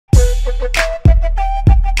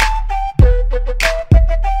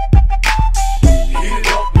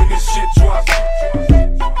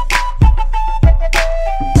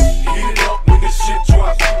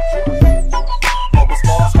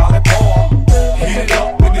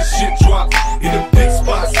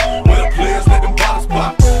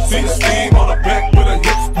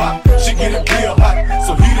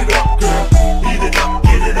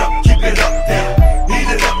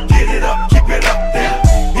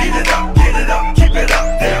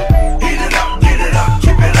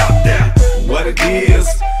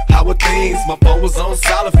My phone was on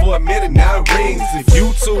silent for a minute, now it rings. If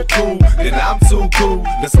you too cool, then I'm too cool.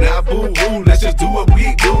 Let's not boo-hoo, let's just do what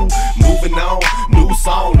we do. Moving on, new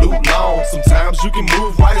song, new long. Sometimes you can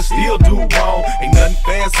move right and still do wrong. Ain't nothing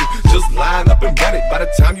fancy, just line up and run it. By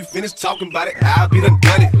the time you finish talking about it, I'll be done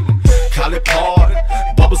it. Call it party,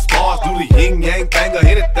 Bubba Sparxx, do the yin-yang thing or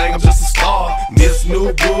anything, I'm just a star. Miss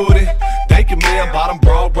New Booty, thank you man, bottom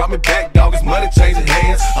broad, brought me back, dog, it's money changing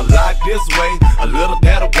hands. A lot this way, a little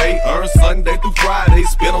that away, earn Sunday through Friday,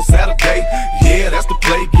 spend on Saturday. Yeah, that's the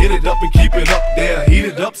play, get it up and keep it up there. Heat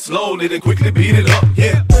it up slowly, then quickly beat it up,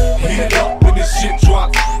 yeah. Heat it up when this shit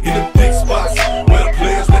drops, in the big spots, where the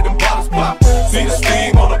players let them bottles pop. See the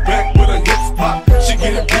steam on the back with her hips pop, she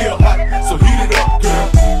get it real hot, so heat it up girl.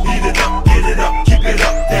 Heat it up, get it up, keep it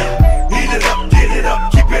up there. Heat it up, get it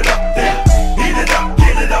up, keep it up there. Heat it up,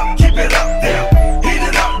 get it up, keep it up there. Heat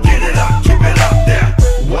it up, get it up, keep it up there.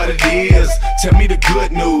 What it is, tell me the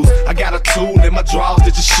good news. I got a tool in my drawers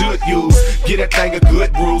that you should use. Get that thing a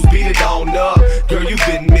good bruise, beat it on up. Girl, you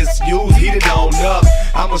been misused, heat it on up.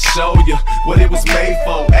 I'ma show you what it was made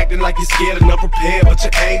for. Acting like you're scared and unprepared, but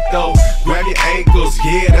you ain't though. Grab your ankles,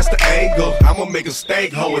 yeah, that's the angle. I'ma make a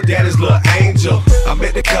steak hoe with daddy's little angel. I'm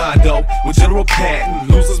at the condo with General Patton.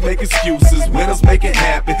 Losers make excuses, winners make it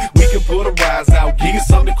happen. We can put a rise out, give you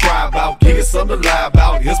something to cry about, give you something to lie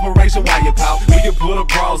about. Inspiration while you pout. We can put a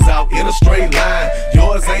bras out in a straight line.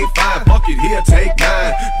 Yours ain't fine, fuck it, here, take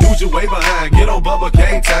mine. Dude, you way behind, get on Bubba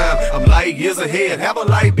game time. I'm light years ahead, have a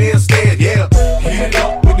light be instead, yeah. Heat it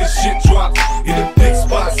up when this shit drops, in the big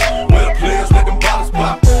spots, where the players let them bottles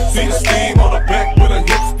pop. See the steam on the back with her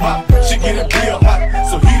hips pop, she get it real hot,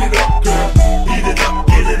 so heat it up girl. Heat it up,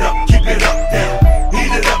 get it up, keep it up there.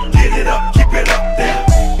 Heat it up, get it up, keep it up there.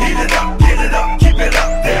 Heat it up, get it up, keep it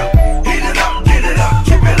up there. Heat it up, get it up,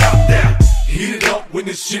 keep it up there. Heat it up when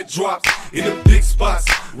this shit drops, in the big spots,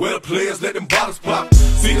 where the players let them bottles